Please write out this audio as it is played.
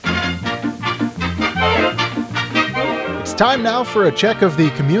Time now for a check of the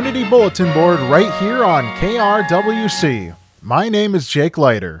Community Bulletin Board right here on KRWC. My name is Jake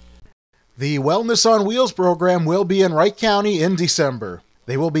Leiter. The Wellness on Wheels program will be in Wright County in December.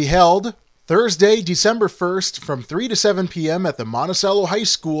 They will be held Thursday, December 1st from 3 to 7 p.m. at the Monticello High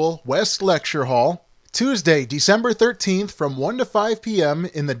School West Lecture Hall. Tuesday, December 13th from 1 to 5 p.m.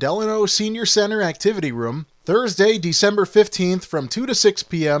 in the Delano Senior Center Activity Room. Thursday, December 15th from 2 to 6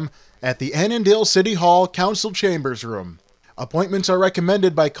 p.m. at the Annandale City Hall Council Chambers Room. Appointments are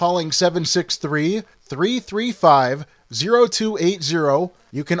recommended by calling 763-335-0280.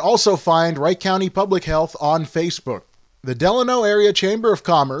 You can also find Wright County Public Health on Facebook. The Delano Area Chamber of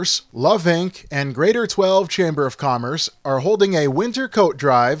Commerce, Love Inc., and Greater 12 Chamber of Commerce are holding a winter coat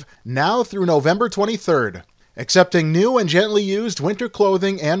drive now through November 23rd, accepting new and gently used winter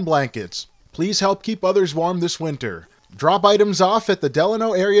clothing and blankets. Please help keep others warm this winter. Drop items off at the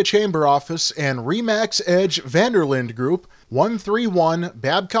Delano Area Chamber Office and Remax Edge Vanderland Group, 131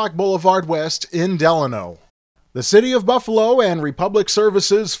 Babcock Boulevard West in Delano. The City of Buffalo and Republic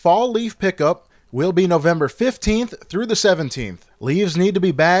Services Fall Leaf Pickup will be November 15th through the 17th. Leaves need to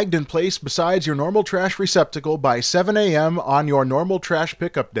be bagged and placed beside your normal trash receptacle by 7 a.m. on your normal trash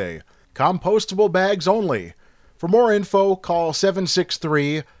pickup day. Compostable bags only. For more info, call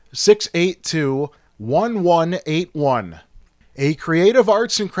 763-682-1181. A Creative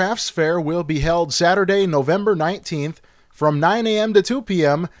Arts and Crafts Fair will be held Saturday, November 19th from 9 a.m. to 2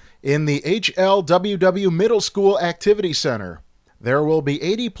 p.m. in the HLWW Middle School Activity Center. There will be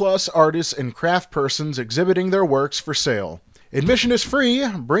 80-plus artists and craft persons exhibiting their works for sale. Admission is free.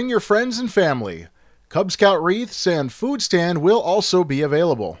 Bring your friends and family. Cub Scout wreaths and food stand will also be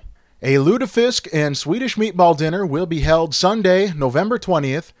available. A lutefisk and Swedish meatball dinner will be held Sunday, November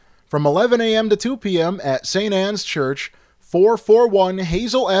 20th, from 11 a.m. to 2 p.m. at St. Anne's Church, 441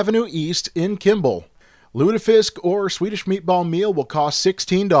 Hazel Avenue East in Kimball. Lutefisk or Swedish meatball meal will cost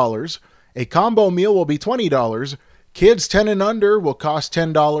 $16. A combo meal will be $20. Kids 10 and under will cost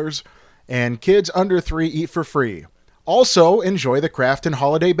 $10, and kids under 3 eat for free. Also, enjoy the Craft and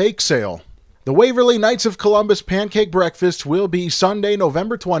Holiday Bake Sale. The Waverly Knights of Columbus Pancake Breakfast will be Sunday,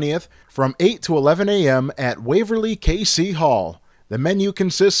 November 20th from 8 to 11 a.m. at Waverly KC Hall. The menu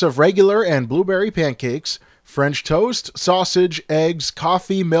consists of regular and blueberry pancakes, French toast, sausage, eggs,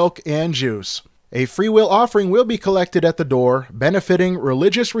 coffee, milk, and juice. A free will offering will be collected at the door, benefiting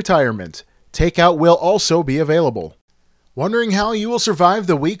Religious Retirement. Takeout will also be available. Wondering how you will survive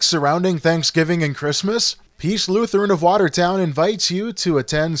the weeks surrounding Thanksgiving and Christmas? Peace Lutheran of Watertown invites you to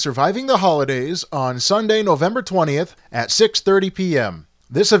attend Surviving the Holidays on Sunday, November 20th at 6:30 p.m.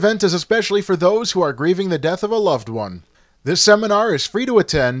 This event is especially for those who are grieving the death of a loved one. This seminar is free to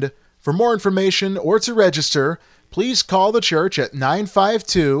attend. For more information or to register, please call the church at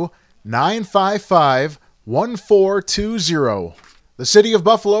 952-955-1420. The City of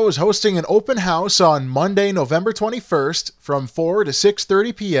Buffalo is hosting an open house on Monday, November 21st from 4 to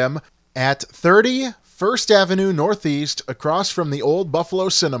 6:30 p.m. at 30 First Avenue Northeast across from the old Buffalo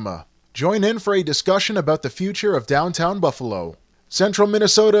Cinema. Join in for a discussion about the future of downtown Buffalo. Central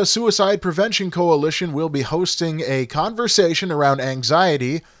Minnesota Suicide Prevention Coalition will be hosting a conversation around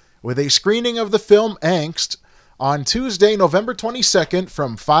anxiety with a screening of the film Angst on Tuesday, November 22nd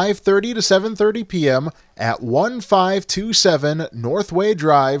from 5:30 to 7:30 p.m. at 1527 Northway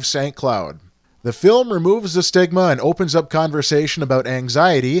Drive, St. Cloud. The film removes the stigma and opens up conversation about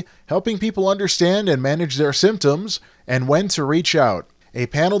anxiety, helping people understand and manage their symptoms and when to reach out. A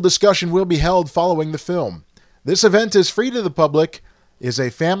panel discussion will be held following the film. This event is free to the public, is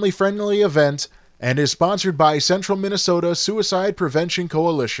a family-friendly event, and is sponsored by Central Minnesota Suicide Prevention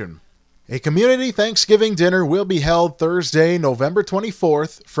Coalition. A community Thanksgiving dinner will be held Thursday, November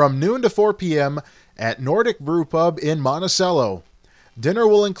 24th from noon to 4 p.m. at Nordic Brew Pub in Monticello. Dinner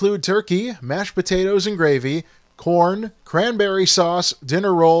will include turkey, mashed potatoes and gravy, corn, cranberry sauce,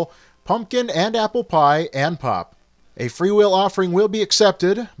 dinner roll, pumpkin and apple pie, and pop. A freewill offering will be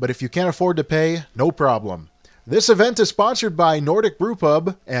accepted, but if you can't afford to pay, no problem. This event is sponsored by Nordic Brew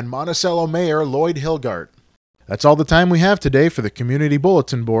Pub and Monticello Mayor Lloyd Hilgart. That's all the time we have today for the Community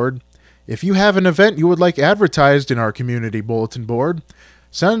Bulletin Board. If you have an event you would like advertised in our Community Bulletin Board,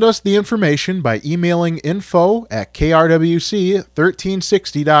 send us the information by emailing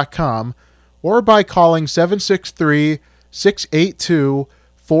info@krwc1360.com or by calling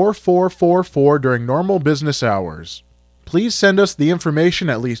 763-682-4444 during normal business hours. Please send us the information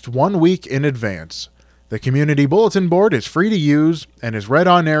at least 1 week in advance. The Community Bulletin Board is free to use and is read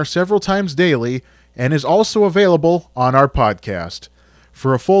on air several times daily and is also available on our podcast.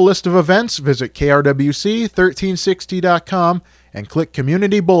 For a full list of events, visit krwc1360.com and click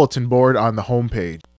Community Bulletin Board on the homepage.